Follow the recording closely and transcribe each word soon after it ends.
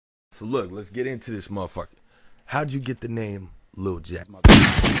So look, let's get into this motherfucker. How'd you get the name Lil Jack? We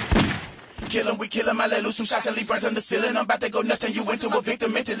kill him, I let loose some shots and leave burns on the ceiling. I'm about to go nuts, turn you into a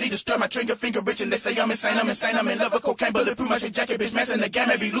victim, mentally destroy my trigger finger rich. And they say I'm insane, I'm in love with cocaine, bulletproof, my shit jacket, bitch, Manson the game,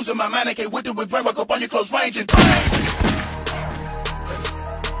 I be losing my mind, I can't with it with brain, walk up on your close range and bang.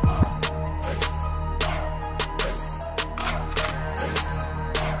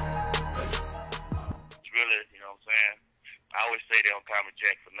 I always say they don't call me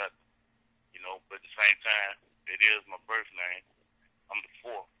Jack for nothing, but at the same time, it is my birth name. I'm the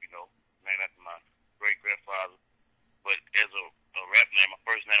fourth, named after my great-grandfather. But as a rap name, my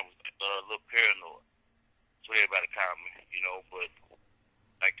first name was Lil Paranoid. So everybody called me, but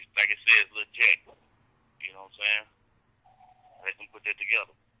like it says, Lil Jack. You know what I'm saying? Let them put that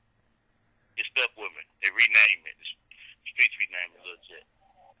together. It stuck with me. They renamed it. The streets renamed it Lil Jack.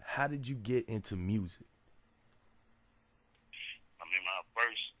 How did you get into music?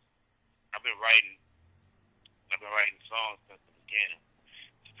 I've been writing songs since the beginning,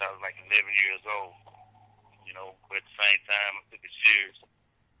 since I was like 11 years old, but at the same time, I took it serious.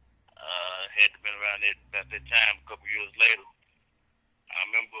 Had to been around at that time a couple years later. I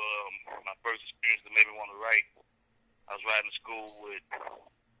remember my first experience that made me want to write. I was riding to school with,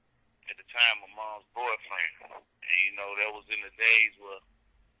 at the time, my mom's boyfriend. And, that was in the days where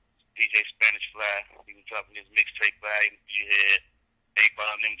DJ Spanish Fly, he was dropping his mixtape by him. You had 8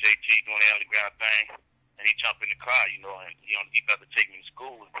 Ball and MJG doing the underground thing, and he jumped in the car, and he about to take me to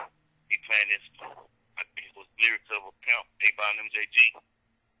school. He playing this, I think it was lyrics of a pimp, 8 Ball and MJG.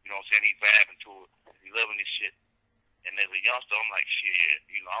 You know what I'm saying? He vibing to it. He loving this shit. And as a youngster, I'm like, shit,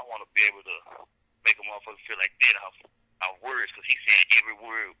 I want to be able to make a motherfucker feel like that off words, because he's saying every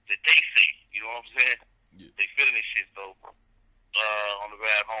word that they say. You know what I'm saying? Yeah. They feeling this shit, so on the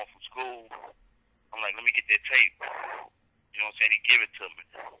ride home from school, I'm like, let me get that tape. You know what I'm saying? He give it to me.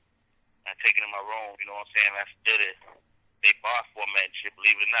 I take it in my room, you know what I'm saying? I studied they bar format and shit.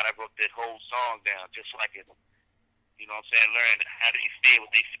 Believe it or not, I wrote that whole song down just so I could, you know what I'm saying, learn how they say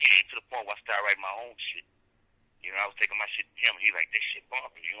what they say, to the point where I started writing my own shit. I was taking my shit to him, and he like, this shit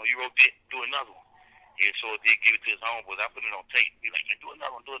bumping. You wrote that, do another one. Yeah, so I did give it to his homeboys. I put it on tape. He like, man, do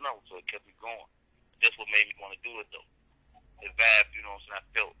another one. So it kept me going. That's what made me want to do it, though. The vibe, you know what I'm saying, I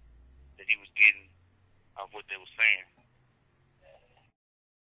felt that he was getting off what they were saying.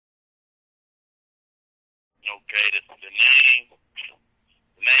 Okay, the name,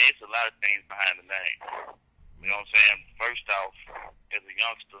 it's a lot of things behind the name. You know what I'm saying? First off, as a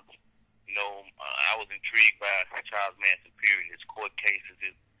youngster, I was intrigued by Charles Manson, period. His court cases,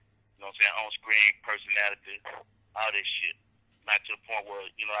 his, on-screen personality, all this shit. Not to the point where,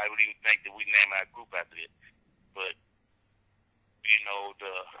 I would even think that we name our group after it. But,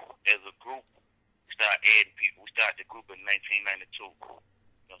 as a group, we started adding people. We started the group in 1992. You know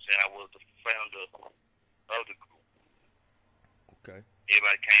what I'm saying? I was the founder of the group. Okay.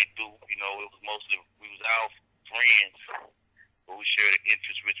 Everybody came through, it was mostly, we was all friends, but we shared an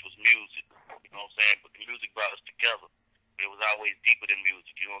interest, which was music. You know what I'm saying? But the music brought us together. But it was always deeper than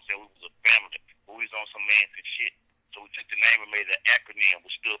music. You know what I'm saying? We was a family, but we was on some Manson shit. So we took the name and made an acronym,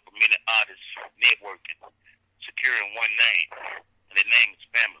 which stood for many artists networking, securing one name, and the name is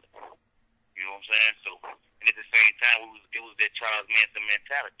family. You know what I'm saying? So, and at the same time, it was that Charles Manson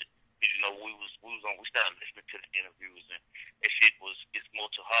mentality. We started listening to the interviews, and that shit it's more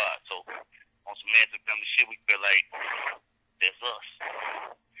too hard. So on some Manson Family shit, we felt like that's us.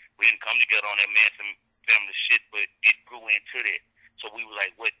 We didn't come together on that Manson Family shit, but it grew into that. So we were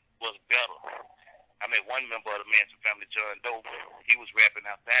like, what's better? I met one member of the Manson Family, John Doe. He was rapping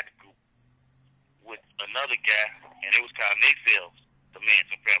outside the group with another guy, and it was called themselves the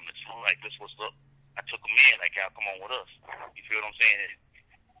Manson Family. So I'm like, this what's up. I took them in, like, y'all come on with us. You feel what I'm saying?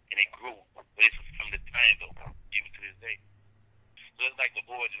 And it grew. But it's a family thing, though, even to this day. So it's like the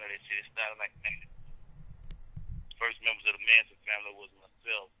origin of that shit. It started like that. First members of the Manson Family was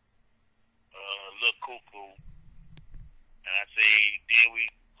myself, Lil Cuckoo, and I say, then we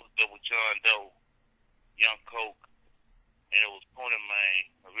hooked up with John Doe, Young Coke, and it was Pony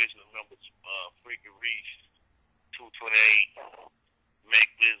Man, original members, Freaky Reach, 228, Mac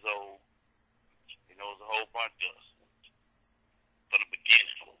Blizzo, it was a whole bunch of us from the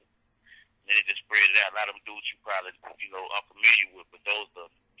beginning. And then it just spread it out. A lot of them dudes you probably, are familiar with, but those are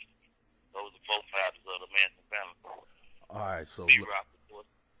four fathers of the Manson Family. All right, so B-Rock, of course.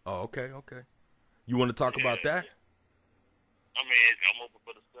 Oh, okay. You want to talk about that? I mean, I'm open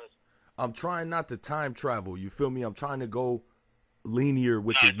for discussion. I'm trying not to time travel. You feel me? I'm trying to go linear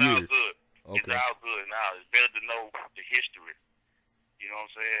with the years. It's all good. Okay. It's all good now. It's better to know the history. You know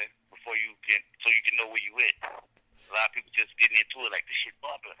what I'm saying? So you can know where you at. A lot of people just getting into it like, this shit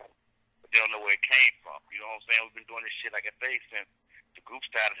bumping. they don't know where it came from. You know what I'm saying? We've been doing this shit, like I say, since the group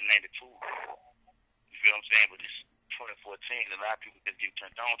started in '92. You feel what I'm saying? But it's 2014, and a lot of people just get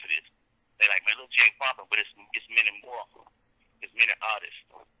turned on to this. They like, man, Lil Jack popping, but it's many more. It's many artists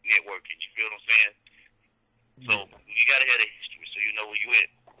networking. You feel what I'm saying? So you gotta have the history so you know where you at.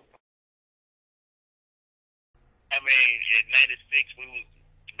 I mean, in '96 we was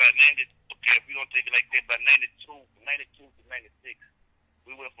about 90. Okay, if we don't take it like that, about 92 to '96,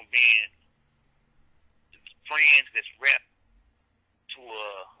 we went from being friends that's rap to a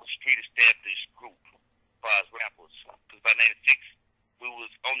street established group as far as rappers. Because by '96 we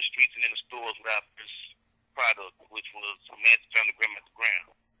was on the streets and in the stores with our first product, which was Manson Family Grandma at the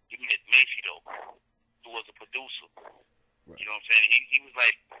Ground. We met Mayfield, who was a producer. Right. You know what I'm saying? He was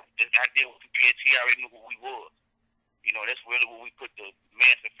like, this idea was compared to, he already knew who we was. You know, that's really where we put the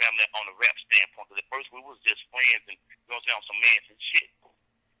Manson Family on the rap standpoint. Because at first we was just friends and, you know what I'm saying, on some Manson shit.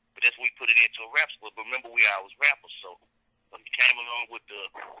 But that's when we put it into a rap split. But remember, we always rappers. So when we came along with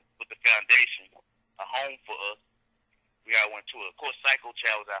the foundation, a home for us, we all went to it. Of course, Psycho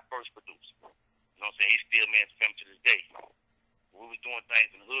Child was our first producer. You know what I'm saying? He's still Manson Family to this day. We was doing things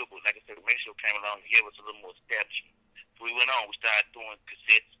in the hood, but like I said, Ratio came along and gave us a little more establishment. So we went on. We started doing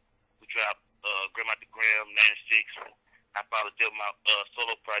cassettes. We dropped Grandma the Gram, 96. I followed them my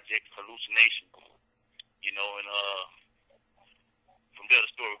solo project, Hallucination. You know, and from there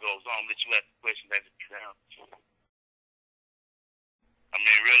the story goes on. I'll let you ask the questions as it gets down. I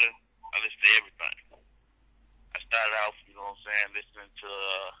mean, really, I listen to everything. I started off, you know what I'm saying, listening to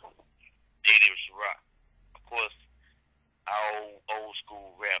 80s rock. Of course, our old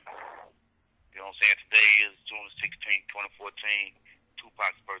school rap. You know what I'm saying? Today is June 16, 2014,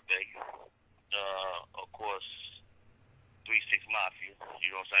 Tupac's birthday. Of course, 3-6 Mafia.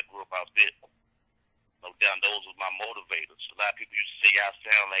 You know what I'm saying? I grew up out there. No doubt, those were my motivators. A lot of people used to say, y'all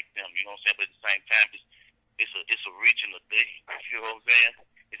sound like them. You know what I'm saying? But at the same time, it's a regional thing. You know what I'm saying?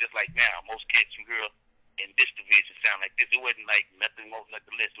 It's just like now. Most cats you hear in this division sound like this. It wasn't like nothing more,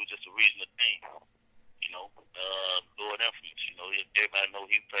 nothing less. It was just a regional thing. You know, Lord Infamous. You know, everybody know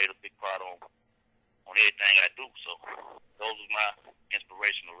he played a big part on everything I do. So those are my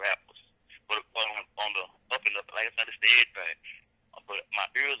inspirational rappers. But on the up and up, like I said, it's the everything. But my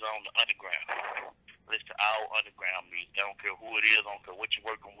ears are on the underground. Listen to all underground music. I don't care who it is. I don't care what you're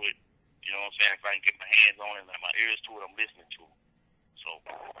working with. You know what I'm saying? If I can get my hands on it and my ears to it, I'm listening to it. So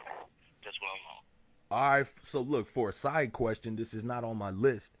that's what I'm on. All right. So look, for a side question, this is not on my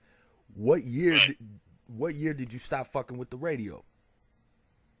list. What year? Right. What year did you stop fucking with the radio?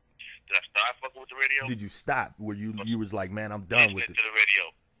 Did I start fucking with the radio? Did you stop? Where you was like, man, I'm done with it? To the radio.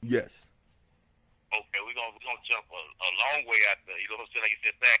 Yes. Okay, we're gonna jump a long way out there. You know what I'm saying? Like you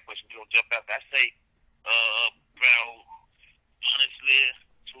said, back question. We're gonna jump out there. I say around honestly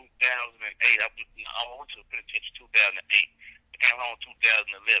 2008. I went to the penitentiary 2008. I came home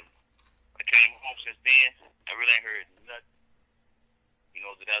 2011. I came home since then. I really ain't heard nothing. You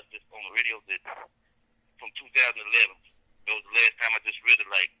know, that I was just on the radio that from 2011. That was the last time I just really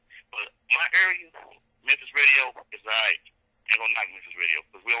like. But my area, Memphis radio is alright. Ain't gonna knock Memphis radio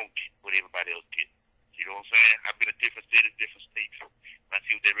because we don't get what everybody else gets. You know what I'm saying? I've been to different cities, different states. And I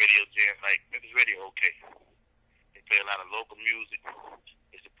see what their radio jam like. Memphis radio, okay. They play a lot of local music.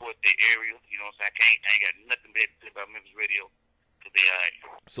 They support their area. You know what I'm saying? I ain't got nothing bad to say about Memphis radio because they alright.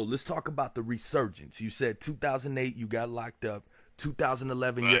 So let's talk about the resurgence. You said 2008 you got locked up. 2011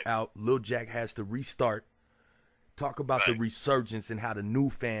 right. You're out. Lil Jack has to restart. Talk about right. the resurgence and how the new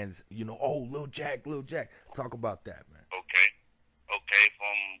fans, you know, oh, Lil Jack. Talk about that, man. Okay,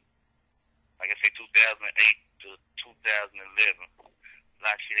 from, like I say, 2008 to 2011, a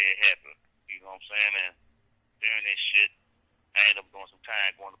lot of shit had happened. You know what I'm saying? And during that shit, I ended up doing some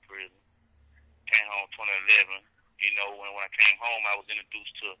time going to prison. Came home 2011. You know, when I came home, I was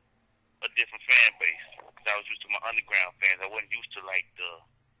introduced to a different fan base. Because I was used to my underground fans. I wasn't used to, like, the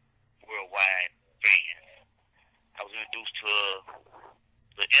worldwide fans. I was introduced to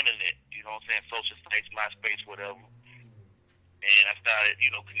the internet, you know what I'm saying, social sites, MySpace, whatever. And I started, you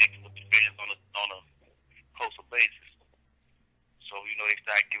know, connecting with the fans on a closer basis. So, you know, they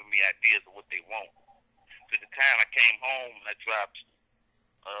started giving me ideas of what they want. So at the time I came home and I dropped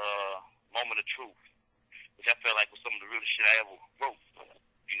Moment of Truth, which I felt like was some of the realest shit I ever wrote,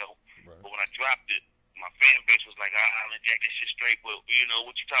 you know. Right. But when I dropped it, my fan base was like, Lil Jack, this shit straight, but, you know,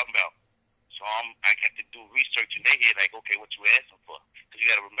 what you talking about? So I got to do research in their head, like, okay, what you asking for? Because you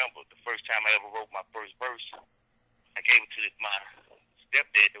got to remember, the first time I ever wrote my first verse, I gave it to my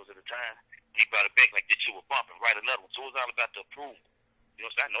stepdad that was at the time. He brought it back like this shit was bumping, write another one. So it was all about the approval. You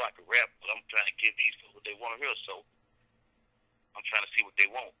know, so I know I can rap, but I'm trying to give these people what they want to hear. So I'm trying to see what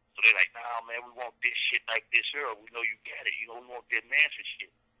they want. So So they're like, nah, man, we want this shit like this here. We know you got it. You know, we want that Manson shit.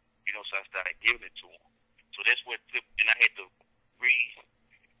 You know, so I started giving it to them. So that's what flipped, and I had to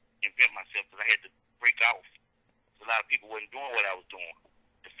reinvent myself because I had to break off. A lot of people wasn't doing what I was doing.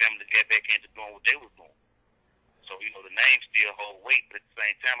 The family got back into doing what they was doing. So, you know, the name still hold weight, but at the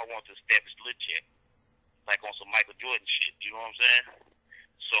same time, I wanted to establish Lil Jack, like on some Michael Jordan shit, you know what I'm saying?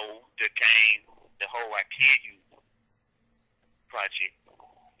 So there came the whole I Kill You project,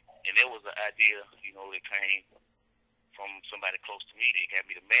 and there was an idea, you know, that came from somebody close to me. They got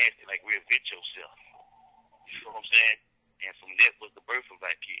me the mask, like, reinvent yourself. You know what I'm saying? And from that was the birth of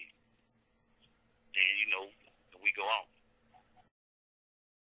I Kill You. And, you know, we go on.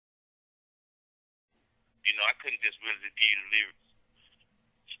 You know, I couldn't just really give you the lyrics.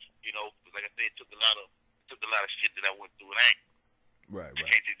 You know, like I said, it took a lot of shit that I went through, and I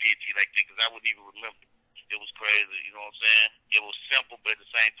can't just get to you like that because I wouldn't even remember. It was crazy, you know what I'm saying? It was simple, but at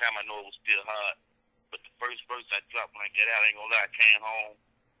the same time, I know it was still hard. But the first verse I dropped when I got out, I ain't gonna lie, I came home,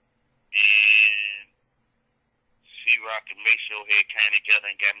 and C-Rock and Maceo had came together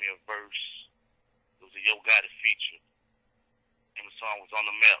and got me a verse. It was a Yo Gotti feature, and the song was on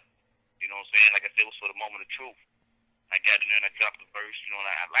the map. You know what I'm saying? Like I said, it was for the moment of truth. I got in there and I dropped the verse, you know, and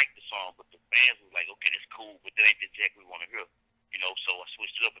I liked the song, but the fans was like, okay, that's cool, but that ain't the Jack we want to hear. You know, so I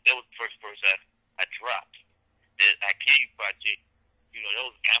switched it up. But that was the first verse I dropped. That I Kill You project, you know, that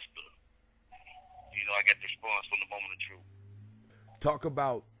was after, you know, I got the response from the moment of truth. Talk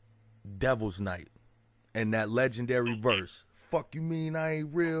about Devilz Nyte and that legendary verse. Fuck you mean I ain't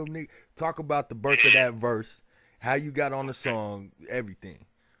real, nigga. Talk about the birth of that verse, how you got on the song, everything.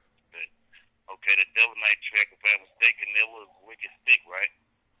 Okay, the Devilz Nyte track, if I'm mistaken, that was Wicked Sick, right?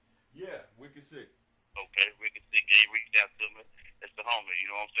 Yeah, Wicked Sick. Okay, Wicked Sick, he reached out to me. That's the homie, you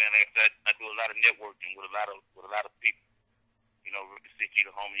know what I'm saying? Like I said, I do a lot of networking with a lot of people. You know, Wicked Sick, he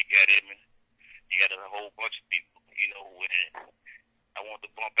the homie, he got at me. He got a whole bunch of people, you know, and I wanted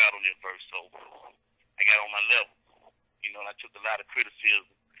to bump out on this verse, so I got on my level. You know, and I took a lot of criticism.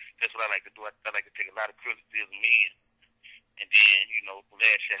 That's what I like to do. I like to take a lot of criticism in, and then, you know,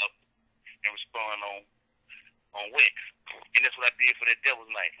 lash out and respond on wax. And that's what I did for that Devilz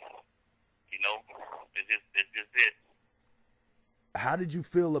Nyte. You know, it's just it. How did you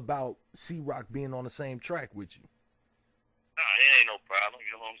feel about C-Rock being on the same track with you? Nah, it ain't no problem.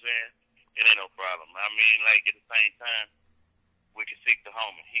 You know what I'm saying? It ain't no problem. I mean, like, at the same time, Wicked Sick the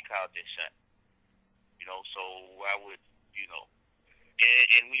homie, he called that shot. You know, so I would, you know.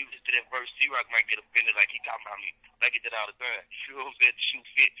 And when you listen to that verse, C-Rock might get offended, like he talking about me, like he did all the time. You know what I'm saying? The shoe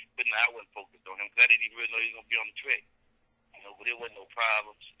fit. But no, I wasn't focused on him because I didn't even really know he was going to be on the track. You know, but there wasn't no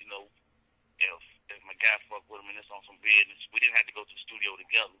problems. You know, if my guy fucked with him and it's on some business, we didn't have to go to the studio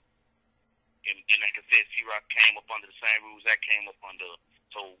together. And like I said, C-Rock came up under the same rules I came up under,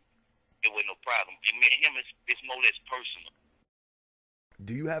 so it wasn't no problem. And me and him, it's more or less personal.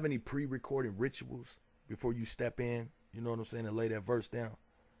 Do you have any pre-recorded rituals before you step in? You know what I'm saying? And lay that verse down.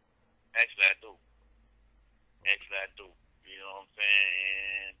 Actually, I do. You know what I'm saying?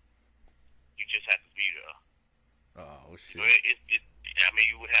 And you just have to be there. Oh shit. So I mean,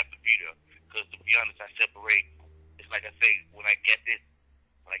 you would have to be there because, to be honest, I separate. It's like I say, when I get the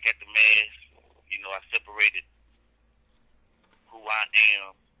mask, you know, I separated who I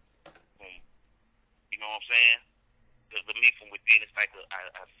am from, you know what I'm saying? The me from within. It's like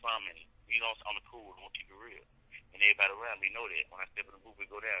I summon, you know, on the cool. I'm gonna keep it real. And everybody around me know that. When I step in the booth, we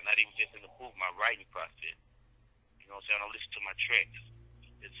go down. Not even just in the booth, my writing process. You know what I'm saying? I don't listen to my tracks.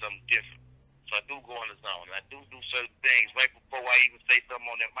 It's something different. So I do go in the zone. And I do certain things right before I even say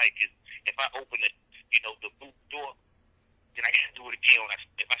something on that mic. If I open it, you know, the booth door, then I got to do it again.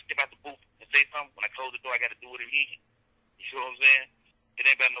 If I step out the booth and say something, when I close the door, I got to do it again. You know what I'm saying? And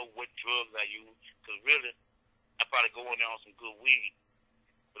everybody know what drugs I use. Because really, I probably go in there on some good weed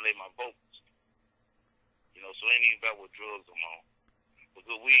to lay my vocals. You know, so it ain't even about what drugs I'm on. But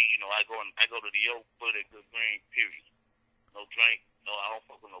good weed, you know, I go to the Yo, put it good green, period. No drink, no, I don't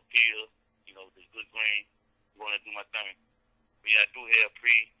fuck with no pills. You know, just good green. Going to do my thing. But yeah, I do have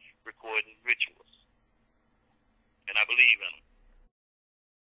pre-recorded rituals. And I believe in them.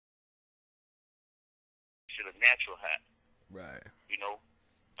 It's a natural high. Right. You know,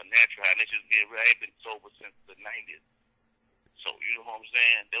 a natural high. And it's just being real. I ain't been sober since the 90s. So, you know what I'm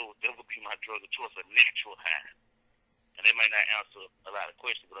saying? That would be my drug of choice, a natural high. And they might not answer a lot of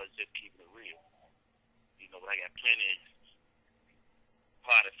questions, but I was just keeping it real. You know, but I got plenty of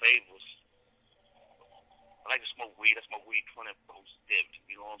party favors. I like to smoke weed. I smoke weed 24/7.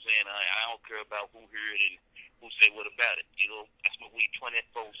 You know what I'm saying? I don't care about who heard it and who say what about it. You know, I smoke weed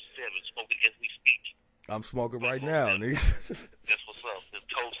 24/7, smoking as we speak. I'm smoking right now, nigga. That's what's up. The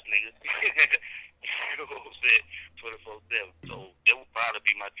toast, nigga. You know what I'm saying? 24/7. So it would probably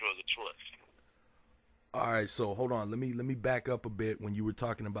be my drug of choice. All right, so hold on. Let me back up a bit when you were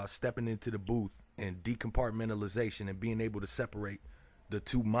talking about stepping into the booth and decompartmentalization and being able to separate the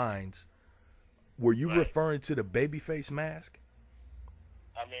two minds. Were you referring to the babyface mask?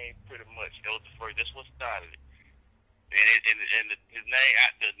 I mean, pretty much. That was the first. That's what started it. And his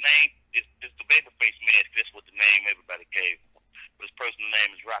name is the babyface mask. That's what the name everybody gave him. But his personal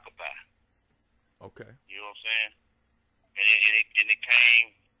name is Rockabye. Okay. You know what I'm saying? And it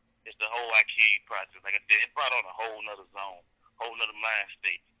came. It's the whole I kill you process. Like I said, it brought on a whole nother zone, whole nother mind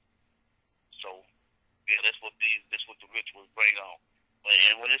state. So yeah, that's what the rituals bring on.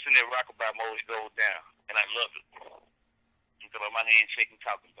 And when it's in that Rockabye mode, it goes down, and I love it. You got my hand shaking,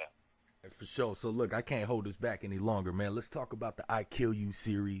 talking about. For sure. So look, I can't hold this back any longer, man. Let's talk about the I Kill You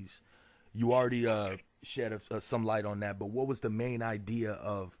series. You already shed some light on that, but what was the main idea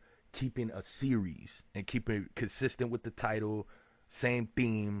of keeping a series and keeping it consistent with the title, same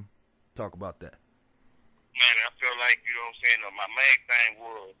theme? Talk about that. Man, I feel like, you know what I'm saying, my main thing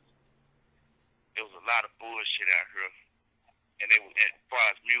was there was a lot of bullshit out here, and they was, as far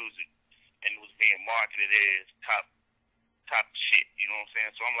as music, and it was being marketed as top shit, you know what I'm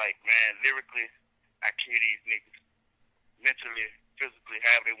saying? So I'm like, man, lyrically, I kill these niggas. Mentally, physically,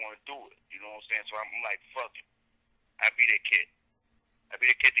 however they want to do it, you know what I'm saying? So I'm like, fuck it. I be that cat. I be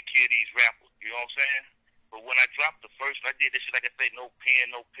that cat to kill these rappers, you know what I'm saying? But when I dropped the first, I did this shit, like I say, no pen,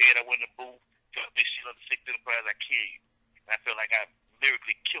 no pad. I went in the booth, dropped this shit on the Sixth Enterprise, I kill you. And I feel like I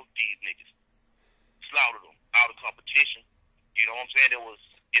lyrically killed these niggas. Slaughtered them out of competition. You know what I'm saying? It was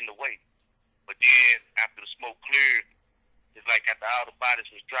in the way. But then, after the smoke cleared, it's like after all the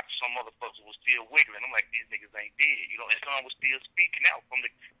bodies was dropped, some motherfuckers was still wiggling. I'm like, these niggas ain't dead. You know, and some was still speaking out from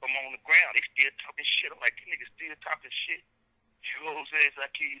on the ground. They still talking shit. I'm like, these niggas still talking shit. You know what I'm saying? So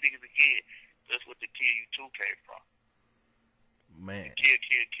I kill you niggas again. That's what the Kill You 2 came from. Man. Kill,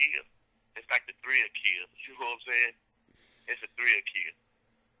 kill, kill. It's like the thrill kill. You know what I'm saying? It's a thrill kill.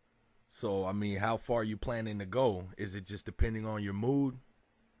 So, I mean, how far are you planning to go? Is it just depending on your mood?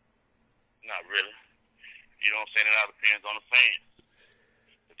 Not really. You know what I'm saying? It all depends on the fans.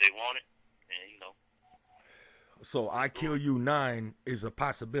 If they want it, then, you know. So, I Kill You 9 is a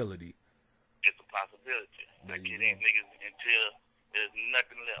possibility. It's a possibility. I kill these niggas until there's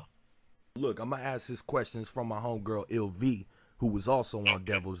nothing left. Look, I'm going to ask this questions from my homegirl, LV, who was also on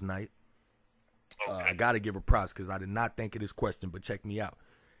Devilz Nyte. I got to give her props because I did not think of this question, but check me out.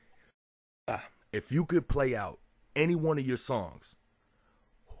 If you could play out any one of your songs,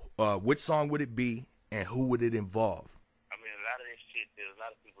 which song would it be and who would it involve? I mean, a lot of that shit that a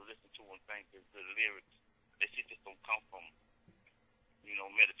lot of people listen to and think is the lyrics, that shit just don't come from, you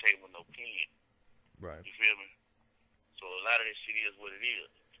know, meditating with no pen. Right. You feel me? So a lot of this shit is what it is.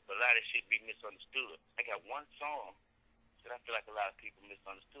 But a lot of this shit be misunderstood. I got one song that I feel like a lot of people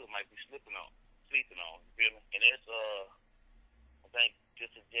misunderstood, might be sleeping on. You feel me? And that's, I think,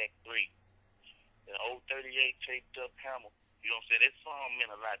 Devilz Jack 3. An old 38 taped up hammer. You know what I'm saying? That song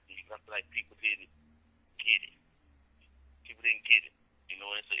meant a lot to you. I feel like people didn't get it. People didn't get it. You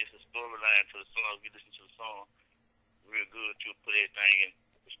know, it's a storyline to the song. If you listen to the song real good, you'll put everything in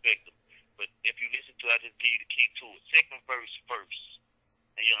perspective. But if you listen to it, I just give you the key to it. Second verse first,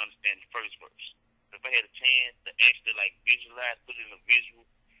 and you'll understand the first verse. If I had a chance to actually like visualize, put it in a visual,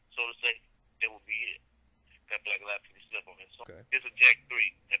 so to say, that would be it. I feel like a lot of people slip on it. So This is Jack 3,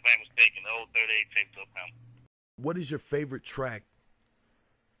 if I'm mistaken, the old 38 taped up hammer. What is your favorite track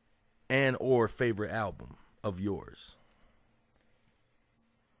and or favorite album of yours?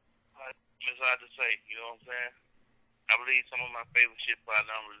 It's hard to say, you know what I'm saying? I believe some of my favorite shit probably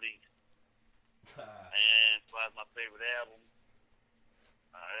unreleased. And as far as my favorite album,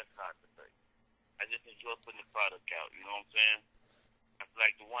 that's hard to say. I just enjoy putting the product out, you know what I'm saying? I feel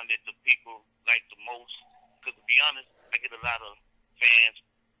like the one that the people like the most, because to be honest, I get a lot of fans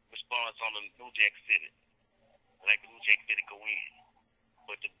response on the New Jack City. Like the New Jack City go in.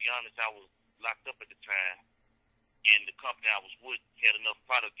 But to be honest, I was locked up at the time, and the company I was with had enough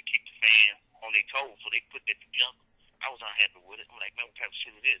product to keep the fans on their toes, so they put that together. I was unhappy with it. I'm like, man, what type of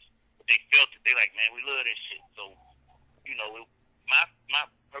shit is this? But they felt it. They like, man, we love this shit. So, you know, my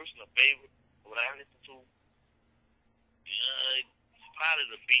personal favorite, what I listen to, it's probably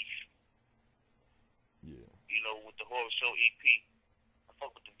The Beast. Yeah. You know, with the Horror Show EP, I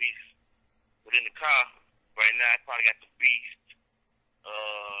fuck with The Beast. But in the car, right now, I probably got The Beast.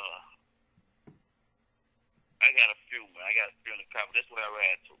 I got a few, man. I got a few in the car, but that's what I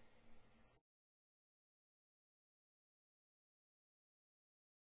ride to.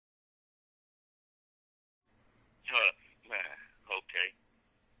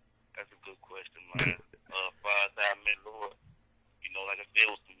 man. Far as I met Lord, you know, like I said,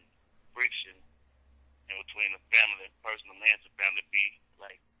 there was some friction in between the family, personal Manson family,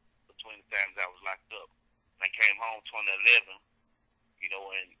 like between the times I was locked up. And I came home 2011, you know,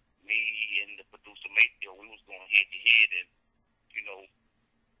 and me and the producer mate, you know, we was going head to head, and you know,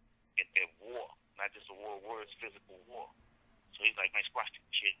 at that war, not just a war of words, physical war. So he's like, man, squash this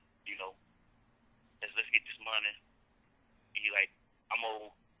shit, you know. Let's get this money. He like, I'm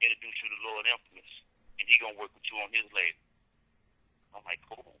gonna introduce you to Lord Infamous, and he gonna work with you on his label. I'm like,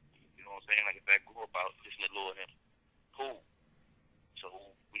 cool. You know what I'm saying? Like, if I grew up out listening to Lord Infamous, cool. So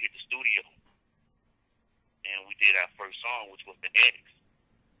we hit the studio, and we did our first song, which was The Addicts.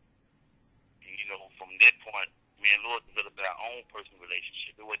 And you know, from that point, me and Lord developed our own personal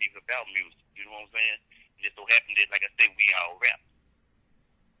relationship. It wasn't even about music. You know what I'm saying? It just so happened that, like I said, we all rap.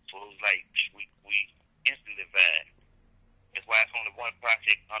 So it was like we instantly vibe. That's why it's only one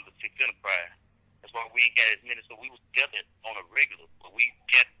project under Six Enterprise. That's why we ain't got as many. So we was together on a regular, but we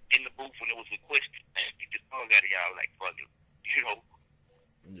got in the booth when it was requested. We just hung out of y'all like fuck it. You know,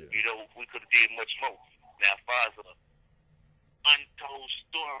 You know, we could have did much more. Now, as far as an untold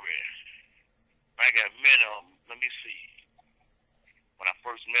story, I got met him. Let me see. When I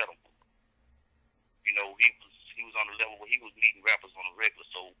first met him, you know, he was on the level where he was meeting rappers on a regular.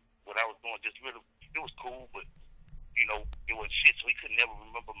 So what I was doing just really, it was cool, but you know, it wasn't shit. So he could never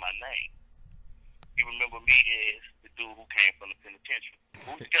remember my name. He remembered me as the dude who came from the penitentiary.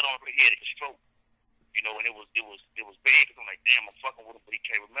 Who was got on the head at a stroke. You know, and it was bad because I'm like, damn, I'm fucking with him, but he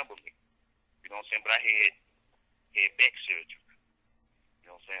can't remember me. You know what I'm saying? But I had back surgery.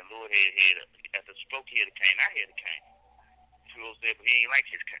 You know what I'm saying? Lord had after the stroke, he had a cane. I had a cane. You know what I'm saying? But he ain't like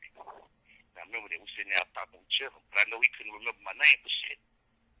his cane. And I remember that we sitting there talking with children, but I know he couldn't remember my name for shit.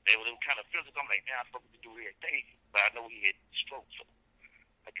 They were kind of physical. I'm like, man, I fucking do every day. But I know he had stroke, so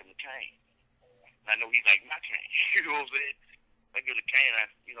I give him a cane. And I know he like my cane. You know what I'm saying? I give him a cane,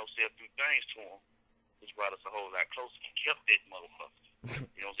 I, you know, say a few things to him, which brought us a whole lot closer. He kept that motherfucker.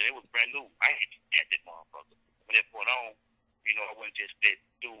 You know what I'm saying? It was brand new. I had to get that motherfucker. From that point on, you know, I wasn't just that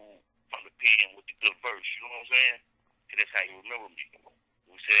dude from the pen with the good verse. You know what I'm saying? And that's how you remember me.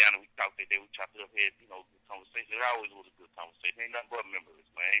 We sat down and we talked that day. We chopped it up, had, you know, good conversation. It always was a good conversation. Ain't nothing but memories,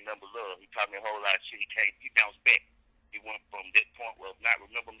 man. Ain't nothing but love. He taught me a whole lot of shit. He bounced back. He went from that point where not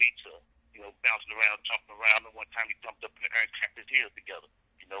remember me to, you know, bouncing around, jumping around. And one time he jumped up in the air and clapped his heels together.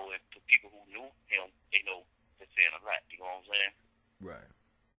 You know, and to people who knew him, they know they're saying a lot. You know what I'm saying? Right.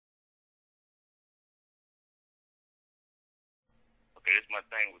 Okay, that's my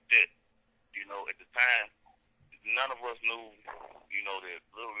thing with that. You know, at the time, none of us knew, you know, that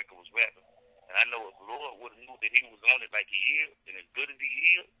Lil Ricky was rapping. And I know if Lord would have knew that he was on it like he is, and as good as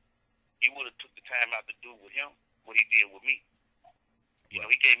he is, he would have took the time out to do with him what he did with me. You know,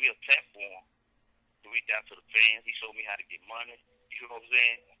 he gave me a platform to reach out to the fans. He showed me how to get money. You know what I'm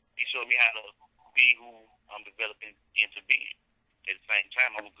saying? He showed me how to be who I'm developing into being. At the same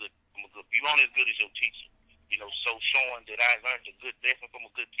time, I'm a good. You're only as good as your teacher. You know, so showing that I learned a good lesson from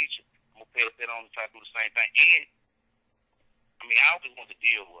a good teacher, I'm gonna pass that on and try to do the same thing. And I mean, I always wanted to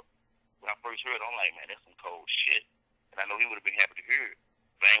deal with. When I first heard it, I'm like, man, that's some cold shit. And I know he would have been happy to hear it.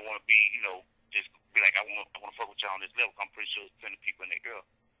 But I didn't want to be, you know, just be like, I want to fuck with y'all on this level. I'm pretty sure it's plenty of people in that girl.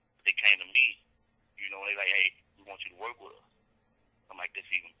 But they came to me, you know, they like, hey, we want you to work with us. I'm like, that's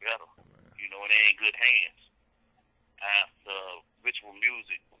even better. You know, and they ain't good hands. The ritual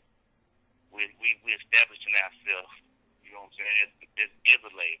music, we establishing ourselves, you know what I'm saying, it is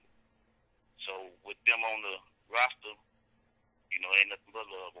a label. So with them on the roster, you know, ain't nothing but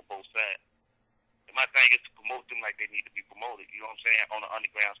love on both sides. And my thing is to promote them like they need to be promoted, you know what I'm saying, on an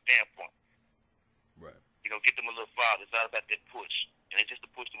underground standpoint. Right. You know, get them a little farther. It's all about that push. And it's just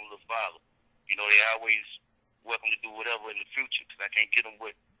to push them a little farther. You know, they always welcome to do whatever in the future because I can't get them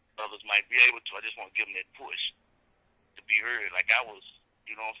what others might be able to. I just want to give them that push to be heard. Like I was,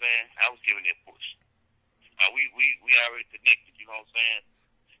 you know what I'm saying? I was giving that push. We already connected, you know what I'm saying?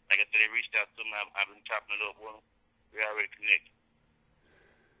 Like I said, they reached out to me. I've been chopping it up with them. We already connected.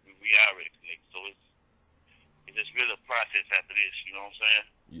 We already connected. So it's just really a process after this, you know what I'm saying?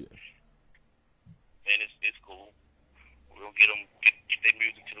 Yeah. And it's cool. We're going to get their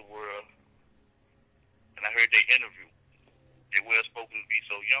music to the world. And I heard their interview. They're well spoken to be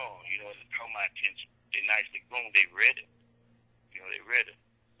so young, you know, it caught my attention. They nicely grown, they ready. You know, they ready.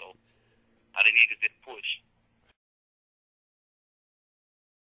 So all they need is that push.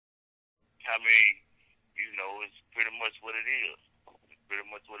 I mean, you know, it's pretty much what it is. It's pretty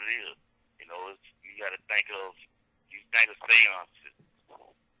much what it is. You know, you got to think of seances,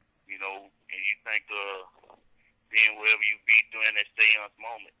 you know, and you think of being wherever you be during that seance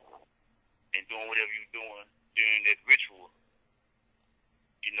moment. and doing whatever you're doing during that ritual,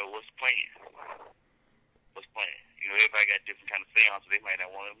 you know what's playing. What's playing. You know, everybody got different kind of seances. They might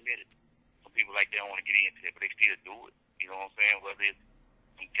not want to admit it. Some people like they don't want to get into it, but they still do it. You know what I'm saying? Whether it's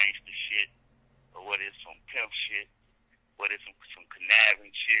some gangster shit, or whether it's some pimp shit, whether it's some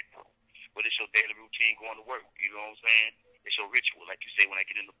conniving shit, whether it's your daily routine going to work. You know what I'm saying? It's your ritual. Like you say, when I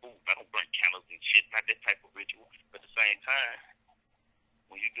get in the booth, I don't burn candles and shit. Not that type of ritual. But at the same time,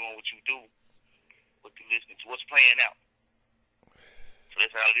 when you're doing what you do, what you listening to, what's playing out. So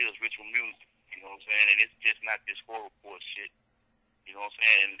that's how it is, ritual music. You know what I'm saying? And it's just not this horrorcore shit. You know what I'm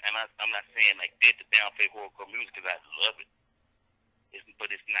saying? And I'm not saying like that to downplay horrorcore music because I love it. But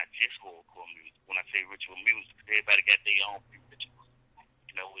it's not just horrorcore music. When I say ritual music, everybody got their own rituals.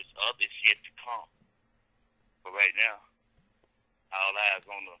 You know, it's others yet to come. But right now, all eyes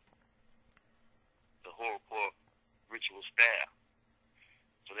on the horrorcore ritual style.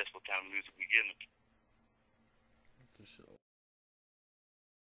 So that's what kind of music we getting. For sure.